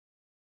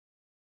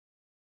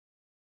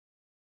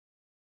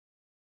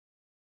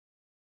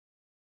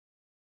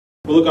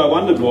Well, look, I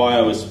wondered why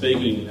I was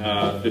speaking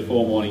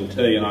before morning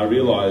tea, and I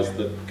realised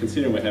that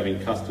considering we're having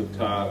custard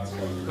tarts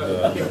and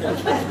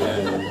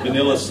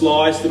vanilla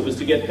slice, it was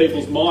to get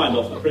people's mind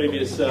off the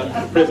previous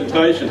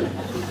presentation.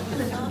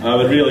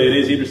 But really, it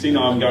is interesting.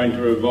 I'm going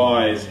to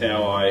revise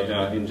how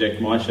I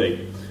inject my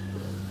sheet.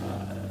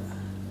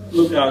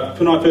 Look,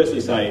 can I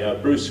firstly say,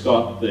 Bruce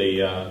Scott,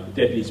 the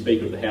Deputy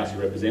Speaker of the House of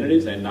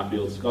Representatives and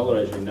Nuffield Scholar,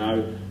 as you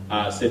know,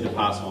 said to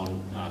pass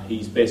on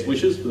his best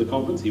wishes for the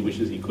conference. He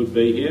wishes he could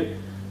be here.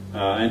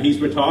 And he's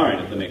retiring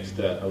at the next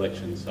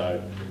election, so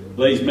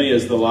leaves me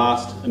as the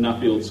last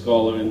Nuffield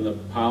Scholar in the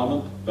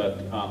Parliament, but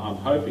I'm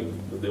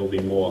hoping that there will be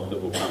more that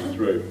will come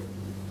through.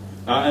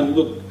 And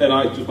look, and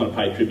I just want to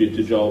pay tribute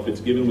to Joel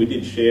Fitzgibbon. We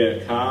did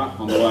share a car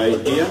on the way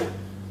here,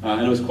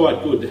 and it was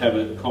quite good to have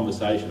a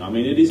conversation. I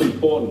mean, it is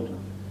important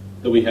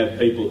that we have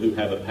people who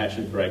have a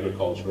passion for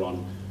agriculture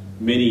on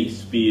many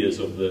spheres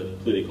of the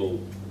political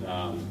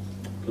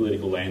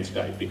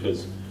landscape,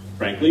 because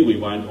frankly, we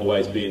won't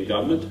always be in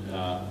government.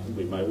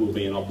 We'll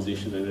be in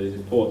opposition, and it is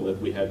important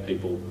that we have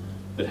people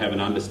that have an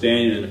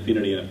understanding, an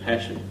affinity and a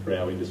passion for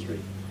our industry.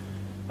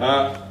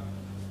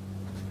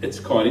 It's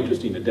quite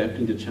interesting,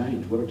 adapting to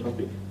change. What a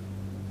topic,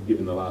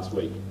 given the last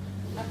week.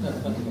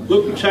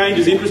 Look, change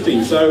is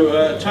interesting.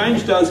 So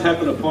change does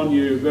happen upon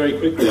you very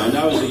quickly. I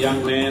know as a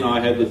young man I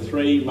had the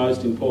three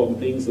most important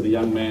things that a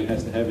young man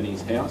has to have in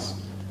his house.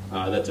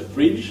 That's a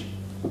fridge,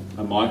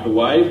 a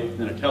microwave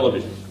and a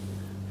television.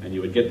 And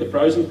you would get the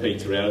frozen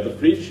pizza out of the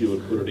fridge, you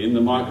would put it in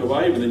the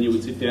microwave, and then you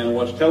would sit down and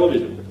watch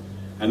television.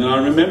 And then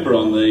I remember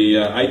on the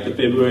 8th of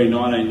February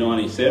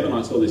 1997,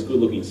 I saw this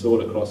good-looking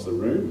sort across the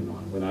room, and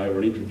I went over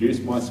and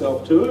introduced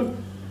myself to her.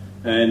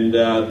 And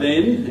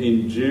then,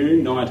 in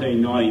June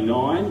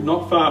 1999,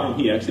 not far from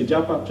here, actually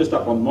just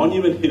up on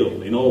Monument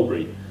Hill in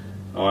Albury,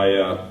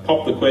 I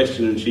popped the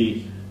question and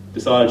she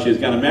decided she was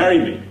going to marry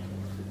me.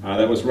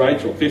 That was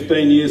Rachel,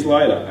 15 years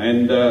later,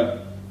 and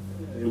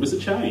it was a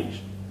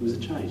change. It was a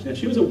change. Now,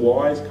 she was a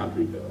wise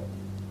country girl,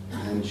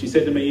 and she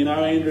said to me, you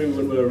know, Andrew,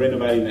 when we were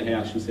renovating the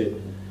house, she said,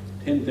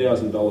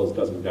 $10,000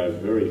 doesn't go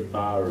very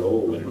far at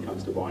all when it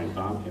comes to buying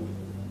farm chemicals.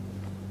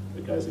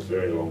 It goes a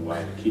very long way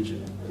in the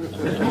kitchen.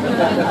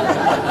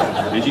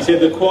 And she said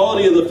the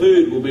quality of the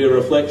food will be a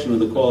reflection of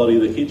the quality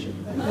of the kitchen.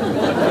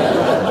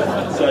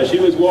 So she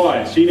was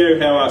wise. She knew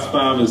how us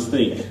farmers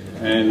think,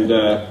 and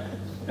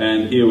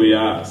here we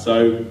are.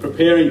 So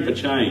preparing for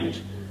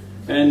change.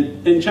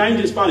 And change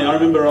is funny. I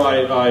remember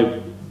I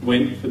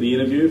went for the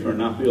interview for a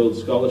Nuffield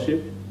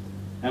Scholarship,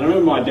 and I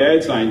remember my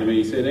dad saying to me,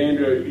 he said,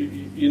 Andrew,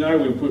 you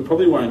know, you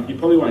probably won't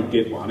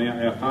get one.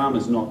 Our farm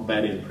is not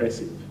that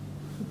impressive.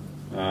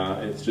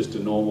 It's just a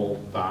normal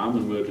farm,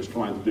 and we're just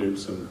trying to do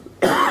some,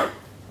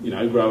 you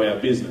know, grow our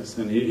business.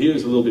 And he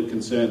was a little bit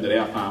concerned that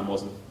our farm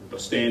wasn't a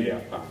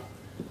standout farm.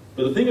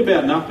 But the thing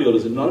about Nuffield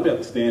is it's not about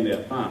the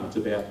standout farm, it's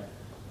about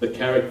the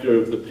character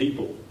of the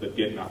people that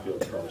get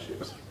Nuffield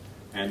scholarships,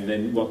 and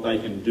then what they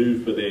can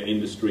do for their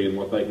industry and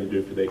what they can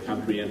do for their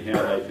country and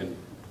how they can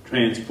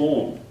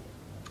transform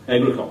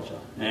agriculture.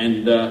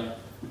 And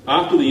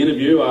after the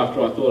interview,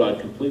 after I thought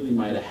I'd completely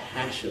made a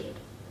hash of it,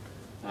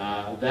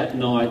 that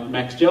night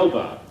Max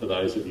Gelbart, for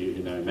those of you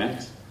who know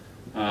Max,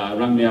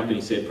 rang me up and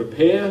he said,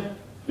 prepare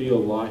for your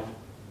life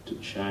to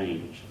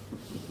change.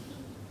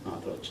 I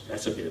thought,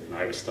 that's a bit of an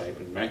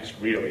overstatement, Max,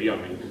 really. I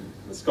mean,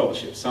 the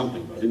scholarship's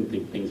something, but I didn't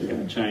think things were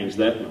going to change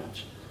that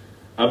much.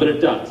 But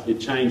it does, it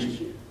changes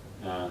you.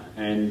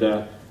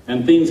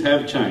 And things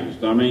have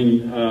changed. I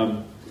mean,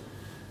 a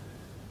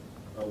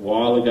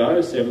while ago,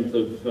 7th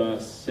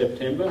of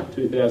September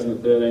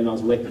 2013, I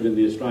was elected in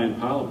the Australian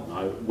Parliament.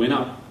 I went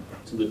up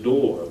to the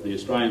door of the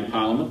Australian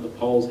Parliament. The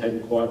polls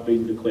hadn't quite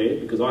been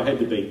declared because I had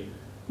to be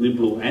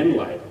Liberal and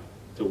Labor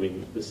to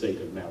win the seat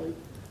of Mallee.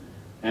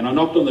 And I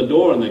knocked on the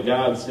door and the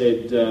guard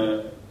said,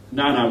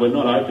 no, we're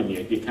not open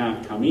yet, you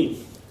can't come in.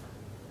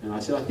 And I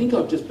said, I think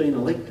I've just been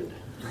elected.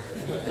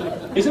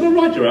 He said, all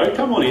right, Gerard,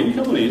 come on in.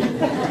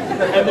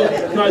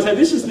 And I said,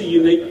 this is the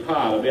unique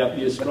part about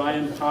the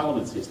Australian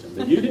Parliament system,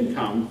 that you can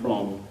come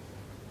from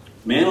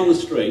man on the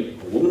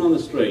street, or woman on the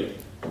street,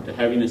 to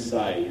having a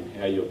say in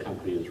how your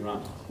country is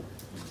run.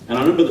 And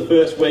I remember the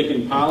first week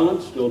in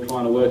Parliament, still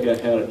trying to work out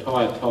how to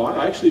tie a tie.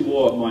 I actually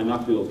wore my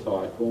Nuffield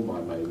tie for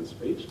my maiden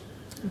speech.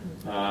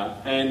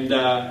 And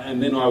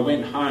then I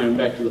went home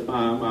back to the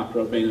farm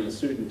after I'd been in a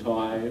suit and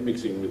tie,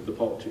 mixing with the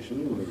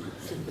politician,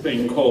 and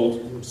being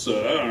called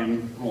sir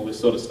and all this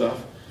sort of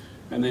stuff.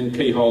 And then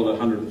keyholed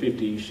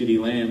 150 shitty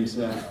lambs,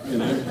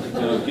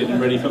 getting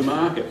ready for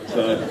market.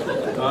 So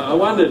I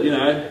wondered,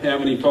 how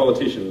many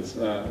politicians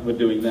were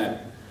doing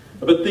that.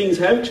 But things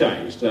have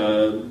changed.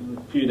 A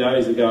few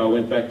days ago I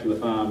went back to the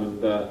farm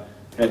and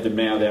had to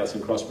mouth out some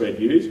crossbred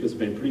ewes because it's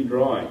been pretty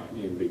dry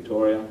in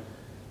Victoria.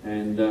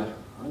 And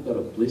I got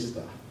a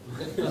blister.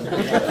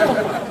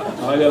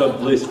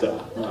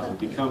 It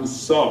becomes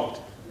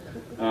soft.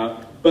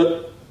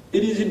 But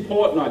it is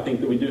important, I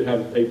think, that we do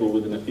have people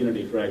with an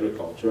affinity for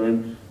agriculture.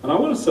 And I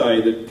want to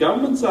say that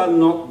governments are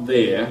not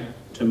there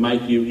to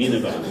make you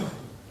innovate,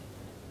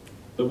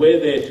 but we're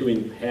there to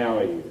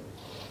empower you.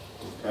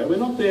 Okay? We're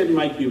not there to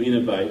make you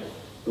innovate.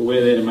 but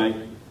we're there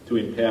to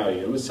empower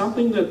you. It was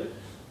something that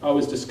I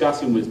was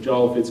discussing with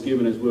Joel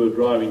Fitzgibbon as we were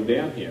driving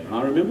down here. And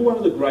I remember one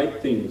of the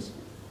great things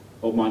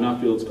of my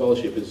Nuffield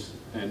Scholarship is,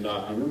 and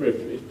I remember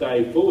if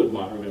Dave Forward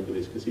might remember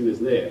this because he was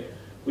there,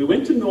 we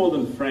went to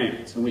northern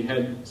France and we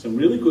had some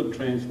really good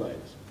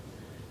translators.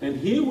 And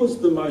here was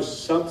the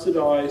most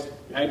subsidised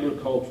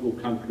agricultural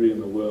country in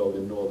the world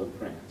in northern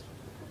France.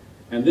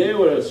 And there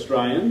were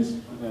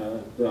Australians,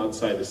 I'd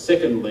say the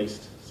second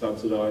least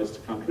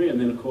subsidised country,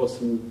 and then of course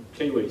some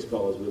Kiwi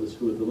scholars with us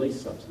who were the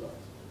least subsidised.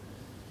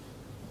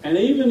 And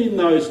even in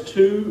those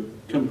two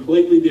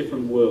completely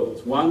different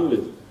worlds, one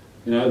with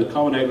the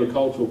common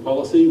agricultural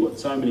policy, what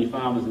so many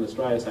farmers in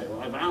Australia say,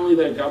 well, if only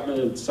the government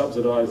had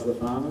subsidised the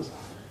farmers,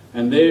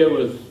 and there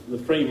was the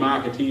free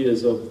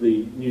marketeers of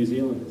the New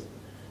Zealanders.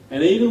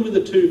 And even with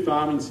the two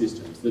farming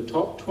systems, the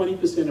top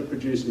 20% of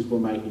producers were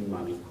making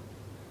money.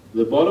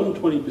 The bottom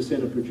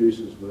 20% of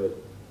producers were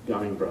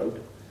going broke,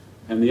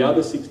 and the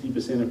other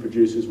 60% of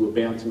producers were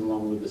bouncing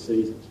along with the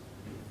seasons.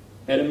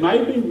 And it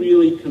made me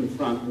really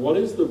confront what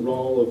is the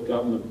role of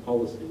government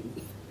policy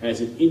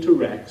as it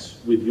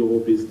interacts with your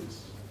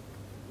business.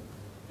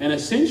 And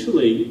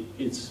essentially,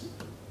 it's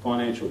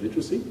financial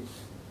literacy,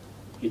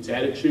 it's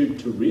attitude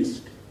to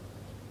risk,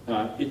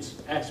 it's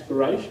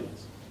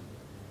aspirations.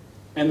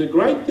 And the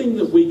great thing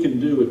that we can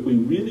do if we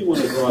really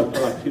want to drive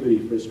productivity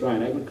for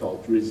Australian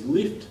agriculture is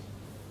lift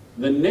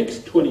the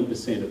next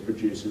 20% of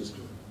producers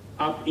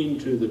up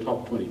into the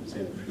top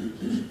 20% of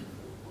producers.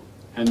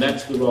 And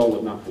that's the role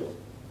of Nuffield.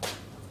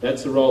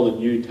 That's the role that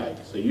you take.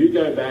 So you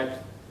go back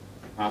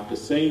after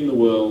seeing the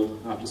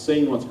world, after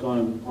seeing what's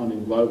going on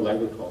in global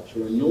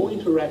agriculture, and your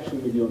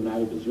interaction with your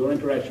neighbours, your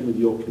interaction with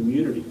your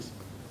communities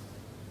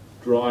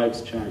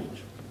drives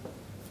change.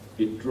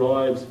 It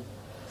drives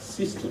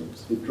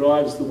systems. It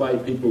drives the way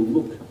people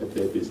look at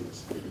their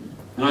business.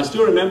 And I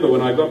still remember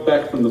when I got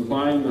back from the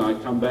plane, I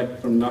come back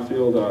from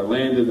Nuffield, I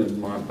landed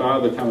and my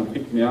father came and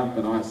picked me up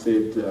and I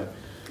said,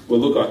 well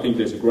look, I think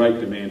there's a great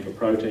demand for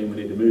protein,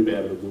 we need to move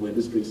out of the wool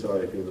industry,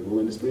 sorry if you're in the wool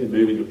industry, and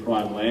move into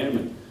prime lamb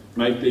and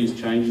make these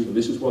changes, and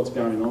this is what's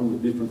going on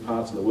with different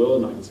parts of the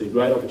world, and I can see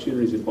great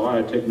opportunities in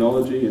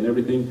biotechnology and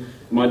everything.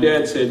 And my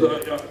dad said,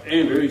 look,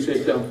 Andrew, he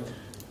said,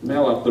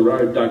 Mel up the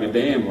road dug a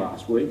dam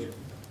last week.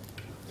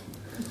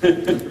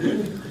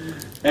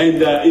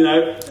 And,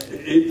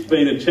 it's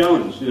been a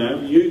challenge,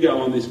 You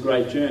go on this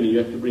great journey, you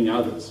have to bring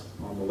others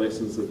on the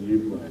lessons that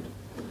you've learned.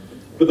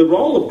 But the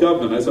role of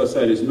government, as I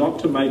said, is not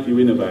to make you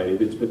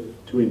innovative, it's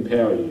to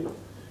empower you.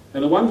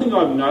 And the one thing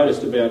I've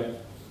noticed about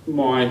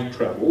my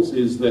travels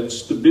is that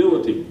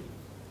stability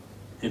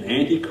and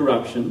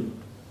anti-corruption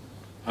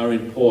are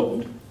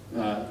important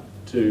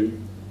to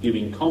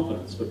giving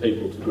confidence for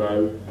people to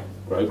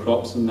grow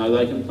crops and know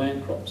they can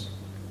plant crops.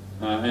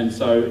 And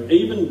so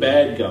even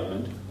bad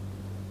government,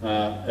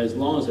 as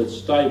long as it's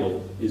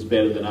stable, is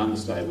better than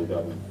unstable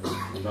government.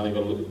 We've only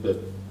got to look at the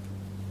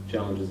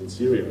challenges in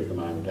Syria at the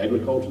moment.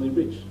 Agriculturally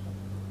rich,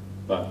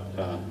 but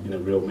in a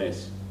real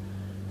mess.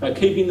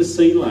 Keeping the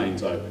sea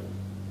lanes open.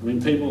 I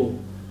mean, people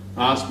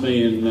asked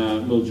me in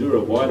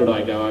Mildura, why did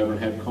I go over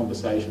and have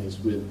conversations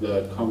with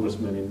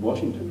congressmen in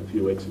Washington a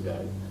few weeks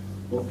ago?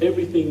 Well,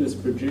 everything that's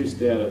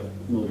produced out of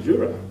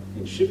Mildura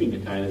in shipping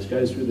containers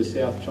goes through the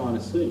South China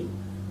Sea.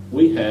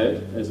 We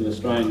have, as an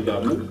Australian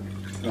government,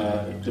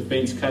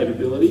 defence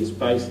capabilities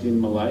based in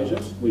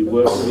Malaysia. We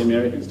work with the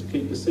Americans to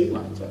keep the sea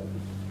lanes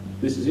open.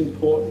 This is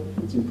important.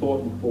 It's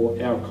important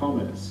for our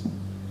commerce.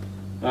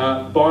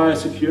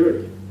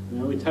 Biosecurity.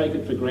 We take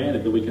it for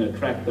granted that we can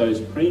attract those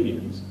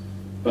premiums,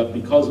 but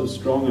because of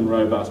strong and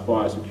robust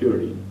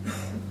biosecurity,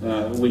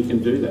 we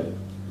can do that.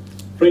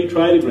 Free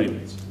trade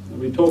agreements.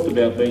 We talked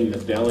about being the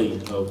belly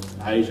of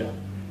Asia.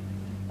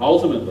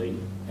 Ultimately,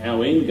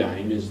 our end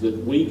game is that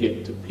we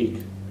get to pick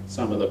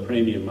some of the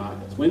premium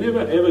markets. We're never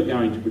ever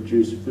going to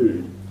produce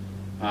food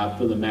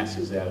for the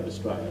masses out of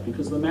Australia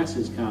because the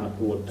masses can't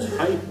afford to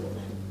pay for it.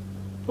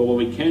 But what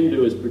we can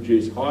do is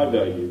produce high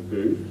value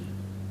food,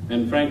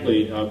 and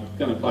frankly, I'm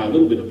going to play a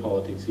little bit of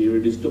politics here.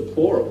 It is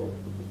deplorable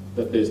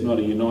that there's not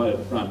a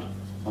united front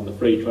on the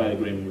free trade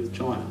agreement with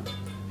China.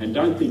 And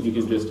don't think you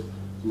can just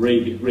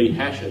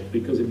rehash it,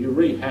 because if you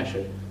rehash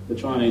it, the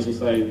Chinese will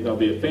say they'll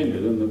be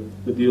offended and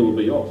the deal will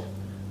be off.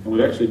 And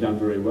we've actually done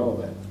very well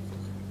at that.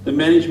 The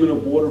management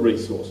of water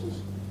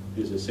resources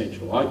is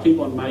essential. I keep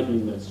on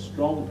making the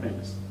strong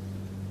premise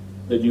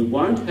that you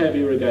won't have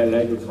irrigated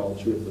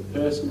agriculture if the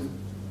person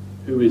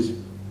who is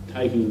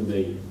taking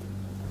the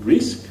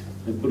risk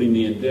and putting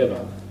the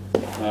endeavour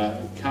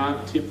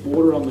can't tip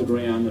water on the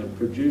ground and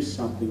produce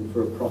something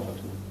for a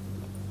profit.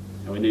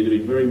 And we need to be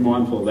very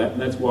mindful of that,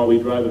 and that's why we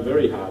drove a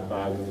very hard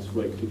bargain this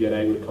week to get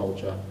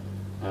agriculture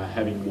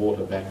having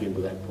water back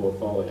into that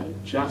portfolio,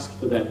 just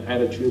for that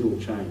attitudinal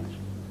change.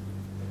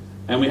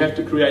 And we have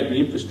to create the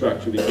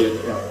infrastructure to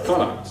get our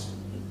products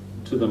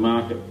to the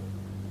market.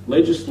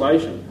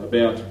 Legislation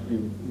about,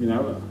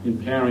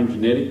 empowering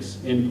genetics,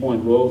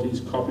 endpoint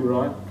royalties,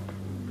 copyright,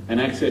 and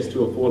access to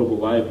affordable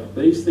labour.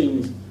 These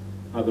things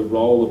are the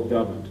role of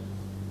government.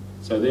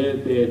 So they're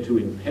there to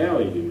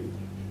empower you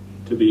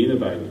to be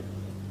innovative.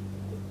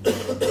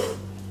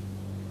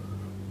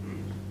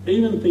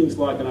 Even things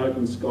like an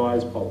open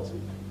skies policy.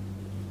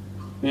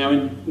 Now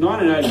in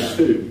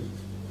 1982,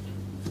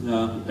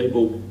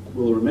 people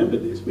will remember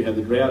this, we had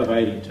the drought of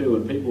 82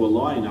 and people were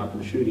lining up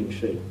and shooting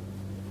sheep.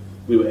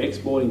 We were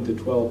exporting to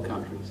 12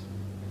 countries.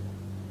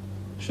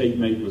 Sheep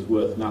meat was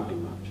worth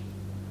nothing much.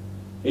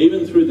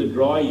 Even through the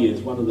dry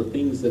years, one of the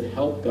things that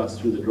helped us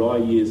through the dry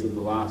years of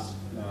the last,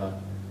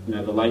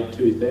 the late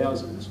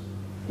 2000s,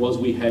 was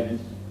we had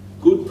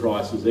good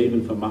prices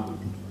even for mutton.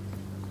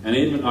 And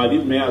even I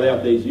did mouth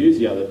out these ewes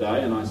the other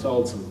day, and I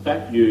sold some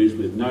fat ewes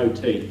with no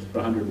teeth for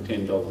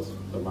 $110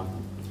 for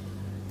mutton.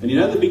 And you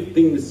know the big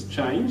thing that's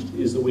changed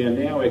is that we are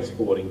now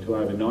exporting to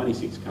over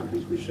 96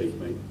 countries with sheep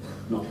meat,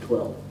 not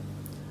 12.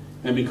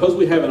 And because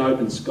we have an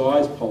open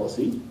skies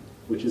policy,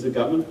 which is a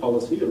government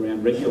policy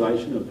around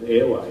regulation of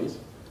airways,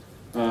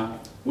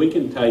 we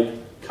can take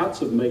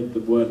cuts of meat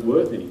that weren't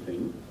worth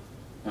anything,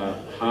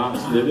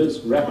 hearts,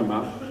 livers, wrap them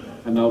up,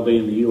 and they'll be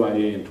in the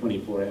UAE in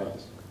 24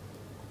 hours.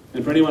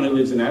 And for anyone who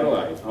lives in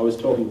Adelaide, I was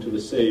talking to the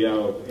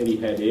CEO of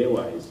Etihad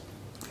Airways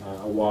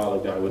a while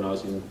ago when I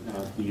was in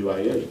the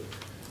UAE.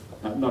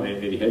 Not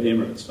Etihad,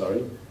 Emirates,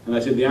 sorry. And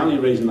they said the only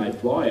reason they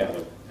fly out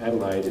of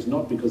Adelaide is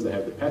not because they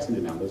have the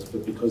passenger numbers,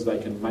 but because they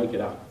can make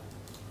it up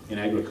in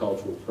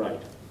agricultural freight.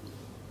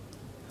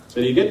 So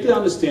you get to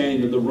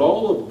understanding that the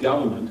role of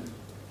government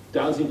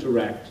does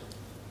interact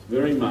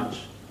very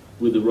much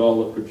with the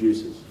role of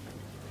producers.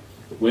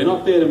 We're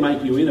not there to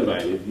make you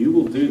innovative, you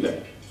will do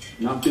that.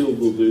 Nuffield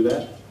will do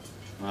that,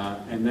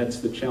 and that's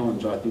the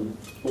challenge, I think,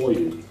 for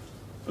you.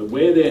 But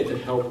we're there to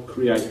help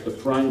create the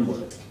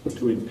framework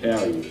to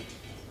empower you.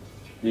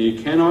 Now,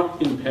 you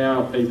cannot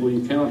empower people,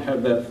 you cannot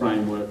have that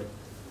framework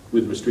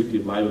with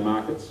restrictive labour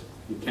markets.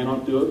 You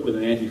cannot do it with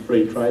an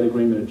anti-free trade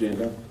agreement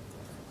agenda.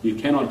 You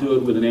cannot do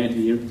it with an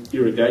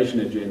anti-irrigation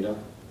agenda.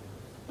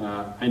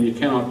 And you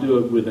cannot do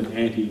it with an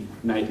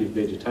anti-native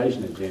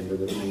vegetation agenda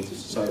that means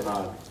it's so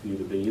hard for you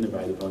to be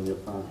innovative on your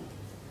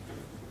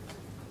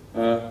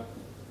farm.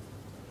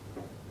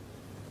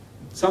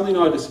 Something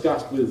I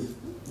discussed with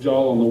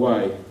Joel on the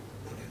way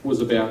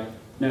was about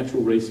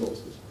natural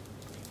resources.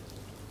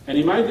 And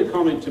he made the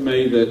comment to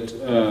me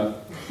that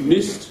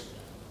missed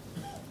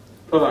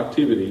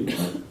productivity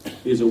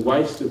is a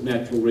waste of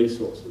natural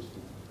resources.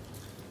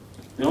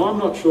 Now, I'm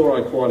not sure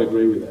I quite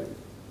agree with that.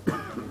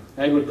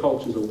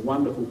 Agriculture is a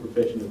wonderful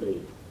profession to be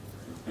in.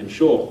 And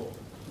sure,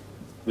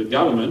 the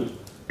government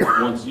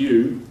wants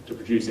you to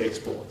produce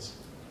exports.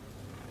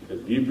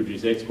 Because if you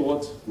produce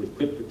exports, we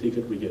clip the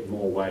ticket, we get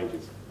more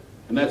wages.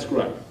 And that's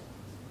great.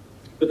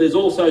 But there's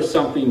also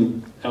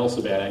something else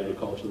about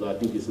agriculture that I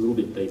think is a little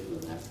bit deeper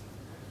than that.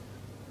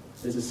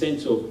 There's a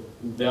sense of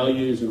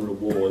values and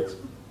rewards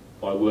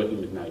by working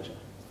with nature.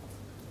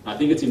 I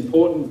think it's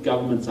important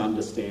governments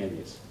understand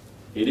this.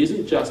 It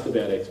isn't just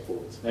about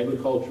exports.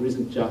 Agriculture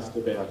isn't just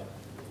about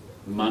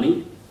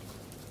money.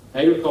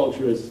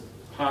 Agriculture is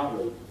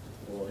partly,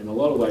 or in a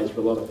lot of ways for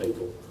a lot of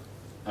people,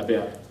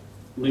 about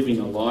living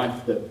a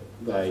life that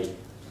they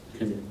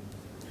can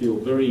feel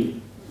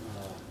very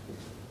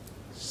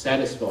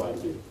satisfied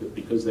with,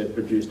 because they've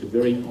produced a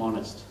very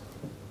honest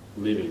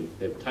living.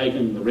 They've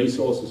taken the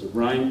resources of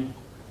rain,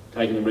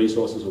 taken the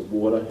resources of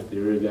water, if they're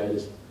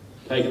irrigators,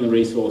 taken the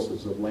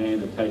resources of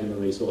land and taken the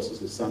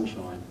resources of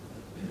sunshine,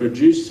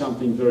 produced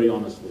something very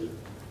honestly,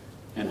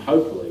 and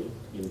hopefully,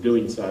 in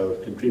doing so,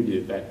 have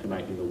contributed back to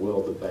making the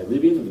world that they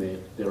live in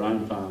and their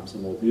own farms a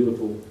more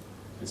beautiful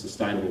and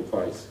sustainable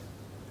place.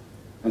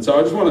 And so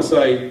I just want to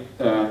say,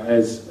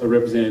 as a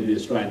representative of the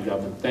Australian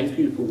government, thank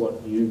you for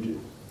what you do.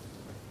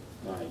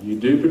 You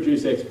do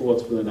produce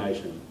exports for the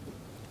nation,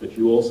 but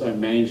you also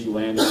manage the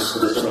land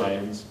for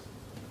Australians,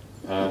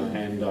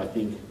 and I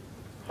think,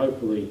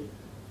 hopefully,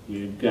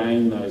 you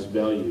gain those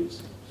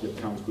values that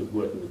comes with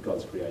working with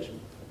God's creation.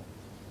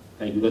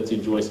 Thank you. Let's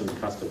enjoy some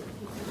custard.